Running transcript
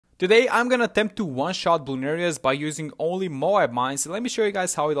Today I'm gonna attempt to one-shot Bloonarius by using only MOAB Mines, and let me show you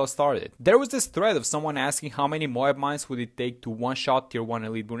guys how it all started. There was this thread of someone asking how many MOAB Mines would it take to one-shot tier 1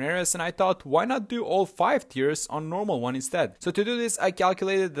 elite Bloonarius, and I thought why not do all 5 tiers on normal one instead. So to do this I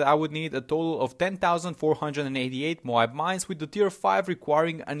calculated that I would need a total of 10,488 MOAB Mines, with the tier 5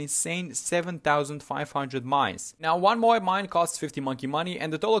 requiring an insane 7,500 mines. Now one MOAB Mine costs 50 monkey money,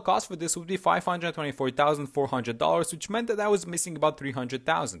 and the total cost for this would be $524,400, which meant that I was missing about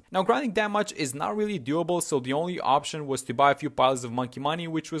 300,000. Now grinding that much is not really doable, so the only option was to buy a few piles of monkey money,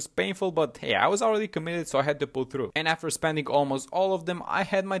 which was painful, but hey, I was already committed, so I had to pull through. And after spending almost all of them, I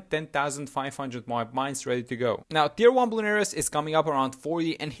had my 10,500 MOAB Mines ready to go. Now tier 1 Bloonarius is coming up around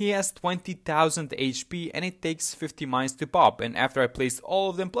 40, and he has 20,000 HP, and it takes 50 mines to pop. And after I placed all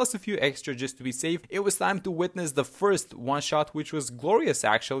of them plus a few extra just to be safe, it was time to witness the first one shot, which was glorious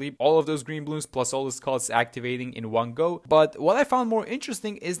actually. All of those green balloons plus all the skulls activating in one go. But what I found more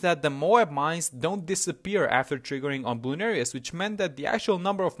interesting is that the MOAB Mines don't disappear after triggering on Bloonarius, which meant that the actual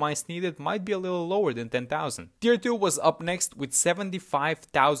number of mines needed might be a little lower than 10,000. Tier 2 was up next with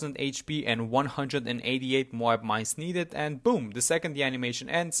 75,000 HP and 188 MOAB Mines needed, and boom, the second the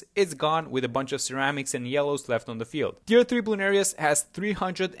animation ends, it's gone with a bunch of ceramics and yellows left on the field. Tier 3 Bloonarius has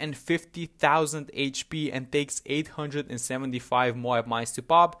 350,000 HP and takes 875 MOAB Mines to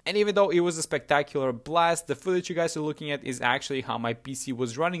pop, and even though it was a spectacular blast, the footage you guys are looking at is actually how my PC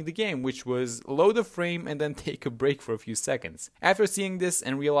was running the game, which was load a frame and then take a break for a few seconds. After seeing this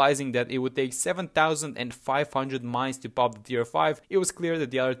and realizing that it would take 7,500 mines to pop the tier 5, it was clear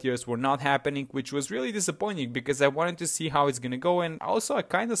that the other tiers were not happening, which was really disappointing because I wanted to see how it's gonna go, and also I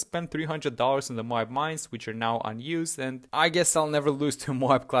kinda spent $300 on the MOAB Mines, which are now unused, and I guess I'll never lose to a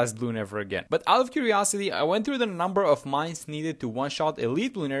MOAB class Bloon ever again. But out of curiosity, I went through the number of mines needed to one-shot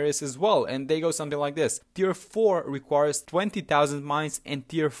elite Bloonarius as well, and they go something like this. Tier 4 requires 20,000 mines, and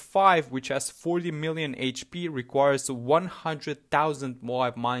tier 5, which has 40 million HP, requires 100,000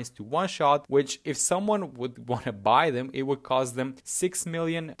 MOAB Mines to one shot, which if someone would want to buy them, it would cost them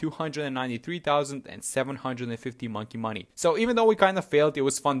 6,293,750 monkey money. So even though we kind of failed, it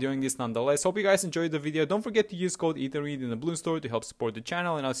was fun doing this nonetheless. Hope you guys enjoyed the video. Don't forget to use code ETHERREAD in the Bloon store to help support the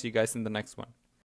channel, and I'll see you guys in the next one.